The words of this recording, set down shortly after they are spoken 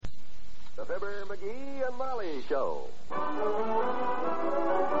Fibber, McGee, and Molly Show.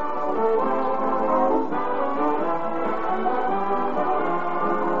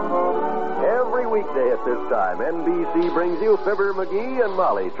 Every weekday at this time, NBC brings you Fibber, McGee, and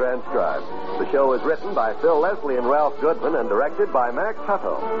Molly transcribed. The show is written by Phil Leslie and Ralph Goodman and directed by Max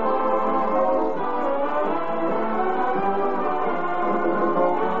Hutto.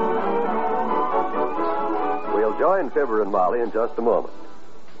 We'll join Fibber and Molly in just a moment.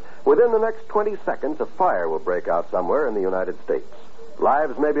 Within the next 20 seconds, a fire will break out somewhere in the United States.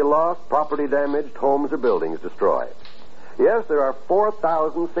 Lives may be lost, property damaged, homes or buildings destroyed. Yes, there are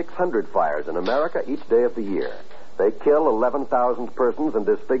 4,600 fires in America each day of the year. They kill 11,000 persons and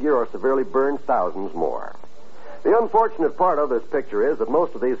disfigure or severely burn thousands more. The unfortunate part of this picture is that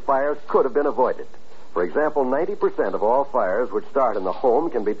most of these fires could have been avoided. For example, 90% of all fires which start in the home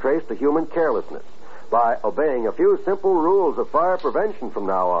can be traced to human carelessness. By obeying a few simple rules of fire prevention from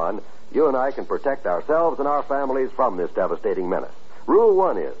now on, you and I can protect ourselves and our families from this devastating menace. Rule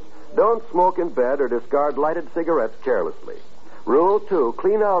 1 is, don't smoke in bed or discard lighted cigarettes carelessly. Rule 2,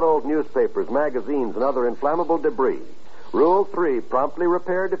 clean out old newspapers, magazines, and other inflammable debris. Rule 3, promptly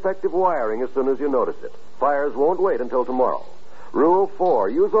repair defective wiring as soon as you notice it. Fires won't wait until tomorrow. Rule 4,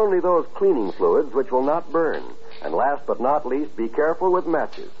 use only those cleaning fluids which will not burn. And last but not least, be careful with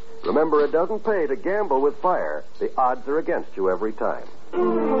matches. Remember, it doesn't pay to gamble with fire. The odds are against you every time.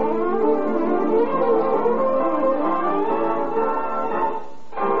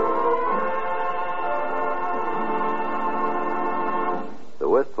 The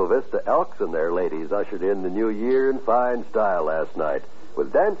Wistful Vista Elks and their ladies ushered in the new year in fine style last night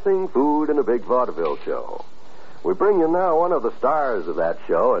with dancing, food, and a big vaudeville show. We bring you now one of the stars of that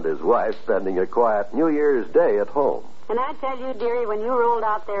show and his wife spending a quiet New Year's Day at home. And I tell you, dearie, when you rolled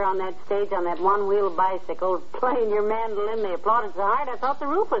out there on that stage on that one-wheel bicycle playing your mandolin, they applauded so hard I thought the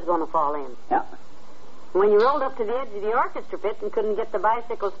roof was going to fall in. Yeah. When you rolled up to the edge of the orchestra pit and couldn't get the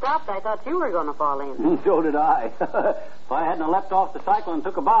bicycle stopped, I thought you were going to fall in. So did I. If I hadn't leapt off the cycle and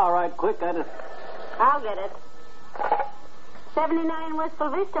took a bow right quick, I'd have... I'll get it. 79 Wistful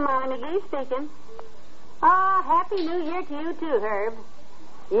Vista, Molly McGee speaking. Oh, Happy New Year to you, too, Herb.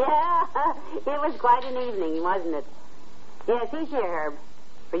 Yeah, it was quite an evening, wasn't it? Yes, he's here, Herb.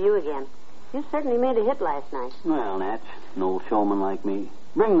 For you again. You certainly made a hit last night. Well, Natch, an old showman like me.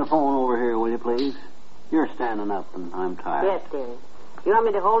 Bring the phone over here, will you, please? You're standing up, and I'm tired. Yes, dearie. You want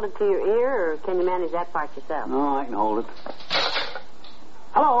me to hold it to your ear, or can you manage that part yourself? No, I can hold it.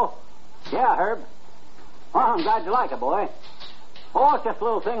 Hello. Yeah, Herb. Oh, I'm glad you like it, boy. Oh, it's just a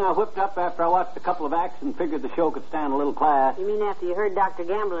little thing I whipped up after I watched a couple of acts and figured the show could stand a little class. You mean after you heard Dr.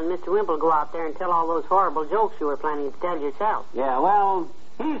 Gamble and Mr. Wimple go out there and tell all those horrible jokes you were planning to tell yourself? Yeah, well,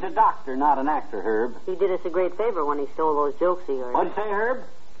 he's a doctor, not an actor, Herb. He did us a great favor when he stole those jokes of yours. What'd you say, Herb?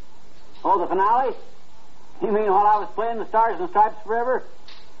 Oh, the finale? You mean while I was playing the Stars and Stripes Forever?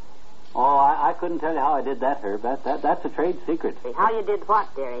 Oh, I couldn't tell you how I did that, Herb. That's a trade secret. Say, how you did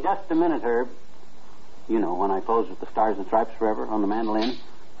what, dearie? Just a minute, Herb. You know, when I closed with the Stars and Stripes Forever on the mandolin,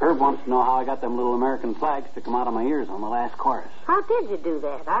 Herb wants to know how I got them little American flags to come out of my ears on the last chorus. How did you do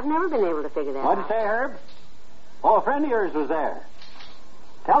that? I've never been able to figure that out. What'd you say, Herb? Oh, a friend of yours was there.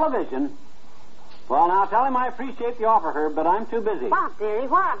 Television? Well, now, tell him I appreciate the offer, Herb, but I'm too busy. What, dearie?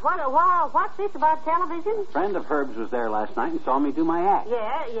 What's this about television? A friend of Herb's was there last night and saw me do my act.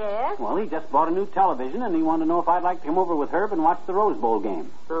 Yeah? Well, he just bought a new television, and he wanted to know if I'd like to come over with Herb and watch the Rose Bowl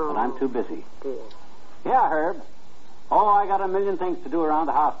game. Oh. But I'm too busy. Dear. Yeah, Herb. Oh, I got a million things to do around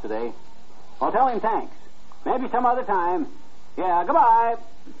the house today. Well, tell him thanks. Maybe some other time. Yeah, goodbye.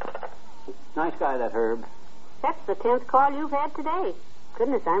 Nice guy, that Herb. That's the 10th call you've had today.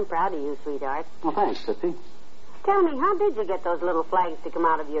 Goodness, I'm proud of you, sweetheart. Well, thanks, Tootsie. Tell me, how did you get those little flags to come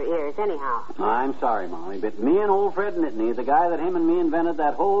out of your ears, anyhow? I'm sorry, Molly, but me and old Fred Nittany, the guy that him and me invented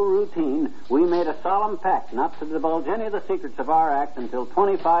that whole routine, we made a solemn pact not to divulge any of the secrets of our act until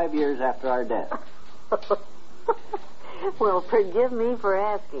 25 years after our death. Well, forgive me for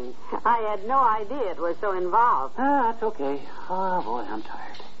asking. I had no idea it was so involved. That's okay. Oh, boy, I'm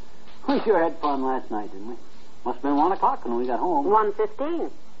tired. We sure had fun last night, didn't we? Must have been 1 o'clock when we got home. 1:15.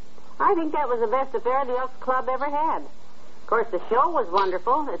 I think that was the best affair the Elks Club ever had. Of course, the show was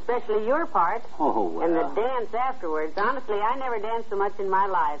wonderful, especially your part. Oh, well. And the dance afterwards. Honestly, I never danced so much in my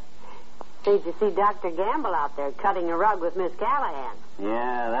life. Did you see Dr. Gamble out there cutting a rug with Miss Callahan?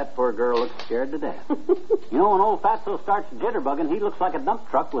 Yeah, that poor girl looks scared to death. You know, when old Fatso starts jitterbugging, he looks like a dump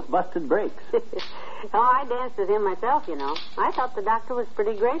truck with busted brakes. Oh, I danced with him myself, you know. I thought the doctor was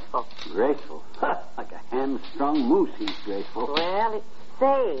pretty graceful. Graceful? Like a hamstrung moose, he's graceful. Well,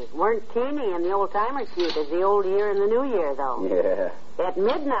 Say, weren't Teeny and the old-timer cute as the old year and the new year, though? Yeah. At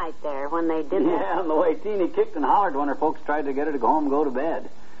midnight there, when they did that. Yeah, and the way Teeny kicked and hollered when her folks tried to get her to go home and go to bed.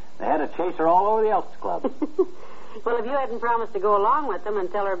 They had to chase her all over the Elks Club. Well, if you hadn't promised to go along with them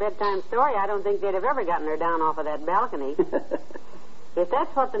and tell her a bedtime story, I don't think they'd have ever gotten her down off of that balcony. If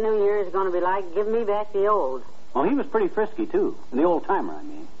that's what the new year is going to be like, give me back the old. Well, he was pretty frisky, too. The old-timer, I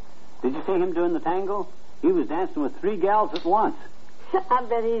mean. Did you see him doing the tango? He was dancing with 3 gals at once. I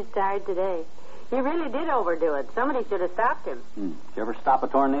bet he's tired today. He really did overdo it. Somebody should have stopped him. Did you ever stop a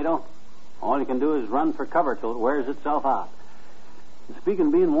tornado? All you can do is run for cover till it wears itself out. And speaking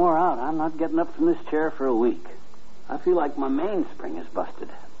of being wore out, I'm not getting up from this chair for a week. I feel like my mainspring is busted.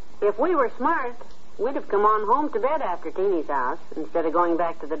 If we were smart, we'd have come on home to bed after Teeny's house instead of going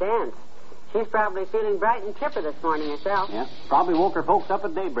back to the dance. She's probably feeling bright and chipper this morning herself. Yeah, probably woke her folks up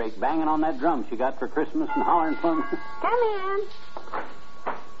at daybreak banging on that drum she got for Christmas and hollering fun. Come in.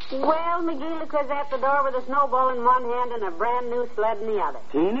 Well, McGee looks at the door with a snowball in one hand and a brand new sled in the other.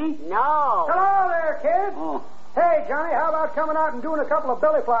 Teeny? No. Hello there, kid. Oh. Hey, Johnny, how about coming out and doing a couple of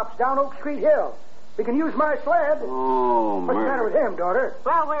belly flops down Oak Street Hill? We can use my sled. Oh, What's the matter with him, daughter?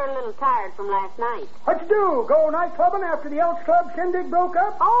 Well, we're a little tired from last night. What'd you do? Go night clubbing after the Elks Club shindig broke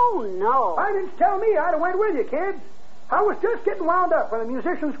up? Oh, no. Why didn't you tell me? I'd have went with you, kids. I was just getting wound up when the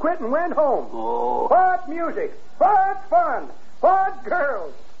musicians quit and went home. Oh. What music? What fun? What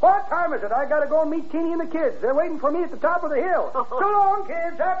girls? What time is it? I gotta go and meet Teeny and the kids. They're waiting for me at the top of the hill. So long,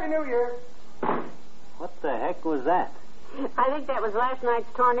 kids. Happy New Year. What the heck was that? I think that was last night's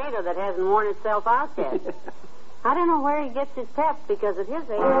tornado that hasn't worn itself out yet. I don't know where he gets his pep because at his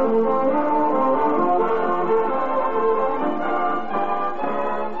age...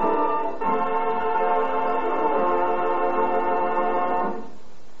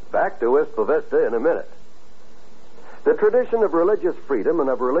 Back to Wistful Vista in a minute. The tradition of religious freedom and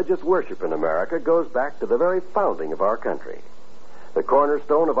of religious worship in America goes back to the very founding of our country. The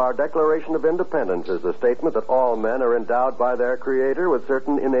cornerstone of our Declaration of Independence is the statement that all men are endowed by their Creator with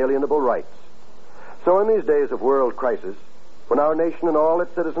certain inalienable rights. So in these days of world crisis, when our nation and all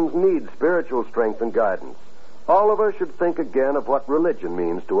its citizens need spiritual strength and guidance, all of us should think again of what religion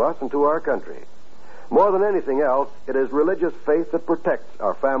means to us and to our country. More than anything else, it is religious faith that protects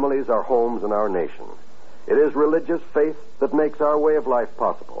our families, our homes, and our nation. It is religious faith that makes our way of life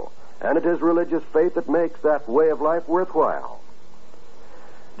possible, and it is religious faith that makes that way of life worthwhile.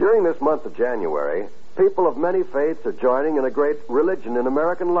 During this month of January, people of many faiths are joining in a great Religion in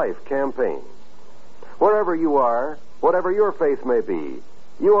American Life campaign. Wherever you are, whatever your faith may be,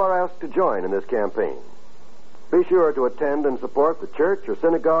 you are asked to join in this campaign. Be sure to attend and support the church or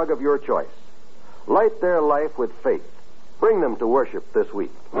synagogue of your choice. Light their life with faith. Bring them to worship this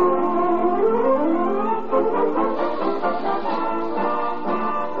week.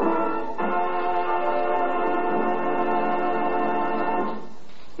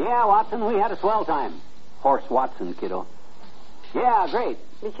 Yeah, Watson, we had a swell time. Horse Watson, kiddo. Yeah, great.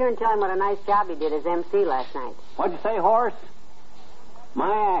 Be sure and tell him what a nice job he did as MC last night. What'd you say, Horace?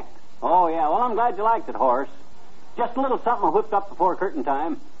 My act. Oh, yeah. Well, I'm glad you liked it, Horace. Just a little something I whipped up before curtain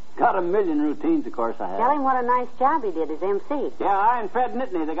time. Got a million routines, of course, I have. Tell him what a nice job he did as MC. Yeah, I and Fred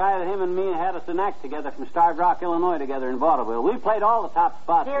Nittany, the guy that him and me had us an act together from Starved Rock, Illinois, together in vaudeville. We played all the top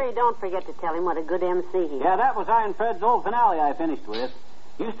spots. Dearie, don't forget to tell him what a good MC he is. Yeah, that was I and Fred's old finale I finished with.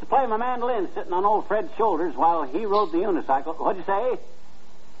 Used to play my mandolin sitting on old Fred's shoulders while he rode the unicycle. What'd you say?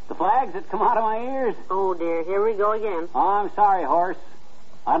 The flags that come out of my ears? Oh, dear, here we go again. Oh, I'm sorry, Horace.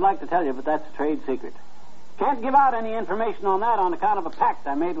 I'd like to tell you, but that's a trade secret. Can't give out any information on that on account of a pact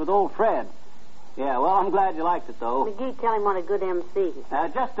I made with old Fred. Yeah, well, I'm glad you liked it, though. McGee, tell him what a good MC he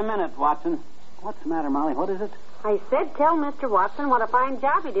is. Just a minute, Watson. What's the matter, Molly? What is it? I said tell Mr. Watson what a fine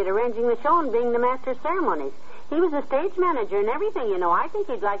job he did arranging the show and being the master of ceremonies. He was a stage manager and everything, you know. I think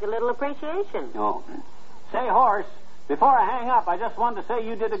he'd like a little appreciation. Oh. Say, Horace, before I hang up, I just wanted to say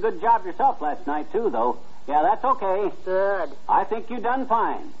you did a good job yourself last night, too, though. Yeah, that's okay. Good. I think you done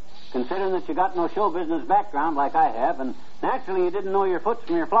fine, considering that you got no show business background like I have, and naturally you didn't know your foots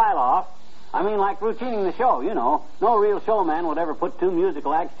from your fly-loft. I mean, like routining the show, you know. No real showman would ever put two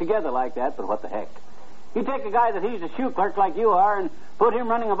musical acts together like that, but what the heck. You take a guy that he's a shoe clerk like you are and put him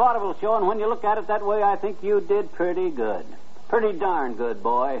running a vaudeville show, and when you look at it that way, I think you did pretty good. Pretty darn good,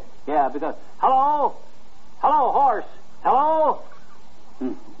 boy. Yeah, because... Hello? Hello, Horace. Hello?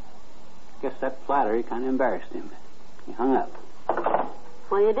 Guess that flattery kind of embarrassed him. He hung up.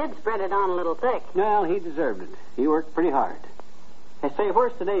 Well, you did spread it on a little thick. Well, he deserved it. He worked pretty hard. Hey, say,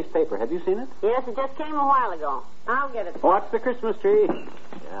 where's today's paper? Have you seen it? Yes, it just came a while ago. I'll get it. Watch the Christmas tree.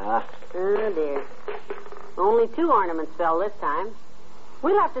 Yeah. Oh, dear. Only 2 ornaments fell this time.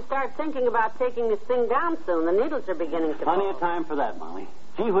 We'll have to start thinking about taking this thing down soon. The needles are beginning to Plenty fall. of time for that, Molly.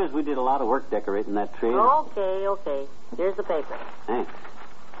 Gee whiz, we did a lot of work decorating that tree. Okay. Here's the paper. Thanks.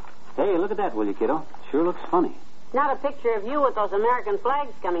 Hey, look at that, will you, kiddo? Sure looks funny. Not a picture of you with those American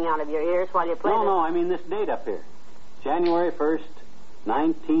flags coming out of your ears while you play No, I mean this date up here. January 1st,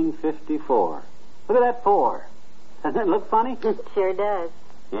 1954. Look at that 4. Doesn't it look funny? Sure does.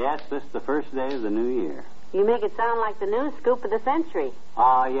 Yes, this is the first day of the new year. You make it sound like the news scoop of the century.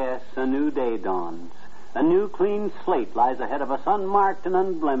 Ah, yes, a new day dawns. A new clean slate lies ahead of us, unmarked and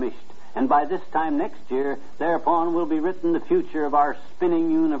unblemished. And by this time next year, thereupon will be written the future of our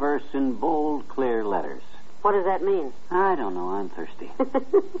spinning universe in bold, clear letters. What does that mean? I don't know. I'm thirsty.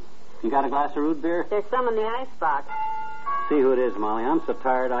 You got a glass of root beer? There's some in the icebox. See who it is, Molly. I'm so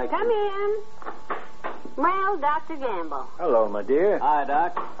tired I Come in. Well, Dr. Gamble. Hello, my dear. Hi,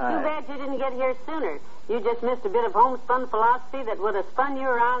 Doc. Too bad you didn't get here sooner. You just missed a bit of homespun philosophy that would have spun you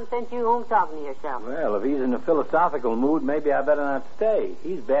around and sent you home talking to yourself. Well, if he's in a philosophical mood, maybe I better not stay.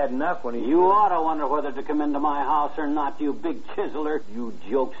 He's bad enough when he's... You ought to wonder whether to come into my house or not, you big chiseler, you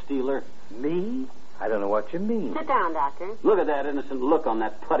joke stealer. Me? I don't know what you mean. Sit down, Doctor. Look at that innocent look on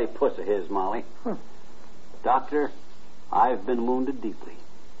that putty puss of his, Molly. Doctor, I've been wounded deeply.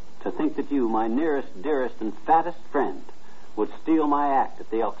 To think that you, my nearest, dearest, and fattest friend, would steal my act at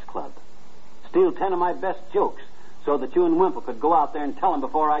the Elks Club. Steal 10 of my best jokes so that you and Wimple could go out there and tell them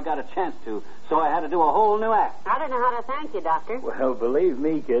before I got a chance to. So I had to do a whole new act. I don't know how to thank you, Doctor. Well, believe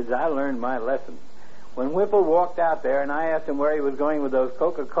me, kids, I learned my lesson. When Whipple walked out there and I asked him where he was going with those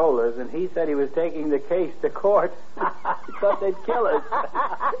Coca-Colas, and he said he was taking the case to court, I thought they'd kill us.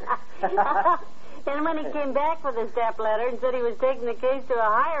 And when he came back with a step letter and said he was taking the case to a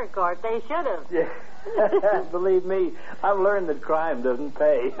higher court, they should have. Yeah. Believe me, I've learned that crime doesn't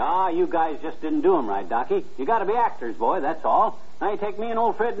pay. Ah, you guys just didn't do 'em right, Docky. You got to be actors, boy, that's all. Now you take me and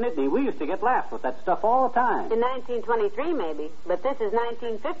old Fred Nittany. We used to get laughs with that stuff all the time. In 1923, maybe. But this is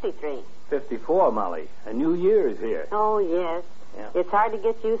 1953. 54, Molly. A new year is here. Oh, yes. Yeah. It's hard to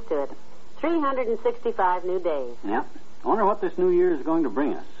get used to it. 365 new days. Yeah. I wonder what this new year is going to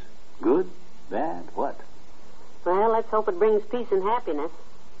bring us. Good? Bad? What? Well, let's hope it brings peace and happiness.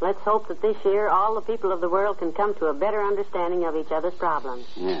 Let's hope that this year all the people of the world can come to a better understanding of each other's problems.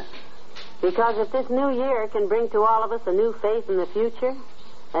 Yes. Because if this new year can bring to all of us a new faith in the future,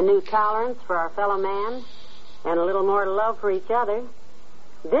 a new tolerance for our fellow man, and a little more love for each other,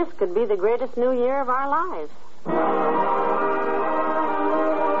 this could be the greatest new year of our lives.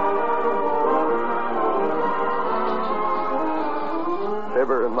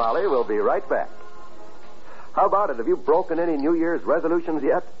 Fibber and Molly will be right back. How about it? Have you broken any New Year's resolutions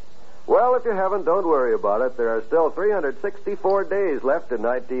yet? Well, if you haven't, don't worry about it. There are still 364 days left in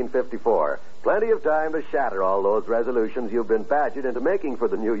 1954. Plenty of time to shatter all those resolutions you've been badgered into making for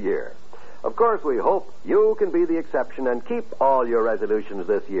the new year. Of course, we hope you can be the exception and keep all your resolutions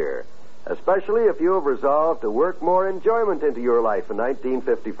this year, especially if you have resolved to work more enjoyment into your life in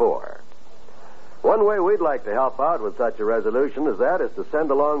 1954. One way we'd like to help out with such a resolution as that is to send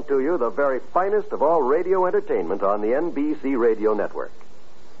along to you the very finest of all radio entertainment on the NBC radio network.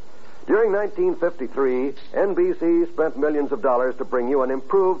 During 1953, NBC spent millions of dollars to bring you an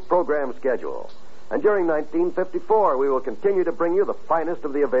improved program schedule. And during 1954, we will continue to bring you the finest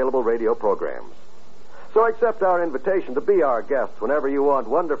of the available radio programs. So accept our invitation to be our guests whenever you want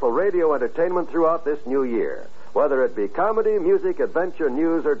wonderful radio entertainment throughout this new year, whether it be comedy, music, adventure,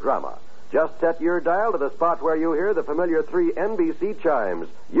 news, or drama. Just set your dial to the spot where you hear the familiar 3 NBC chimes,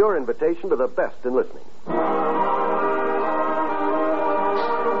 your invitation to the best in listening.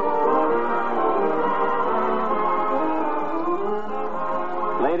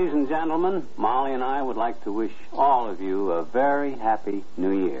 Ladies and gentlemen, Molly and I would like to wish all of you a very happy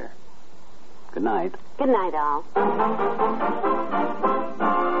New Year. Good night. Good night, all.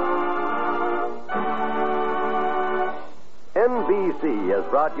 NBC has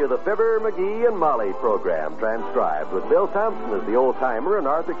brought you the Fibber, McGee, and Molly program, transcribed with Bill Thompson as the old-timer and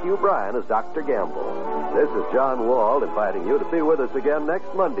Arthur Q. Bryan as Dr. Gamble. This is John Wald inviting you to be with us again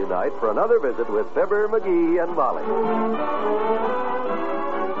next Monday night for another visit with Fibber, McGee, and Molly.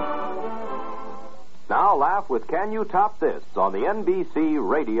 Now laugh with Can You Top This on the NBC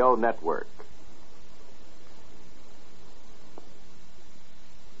Radio Network.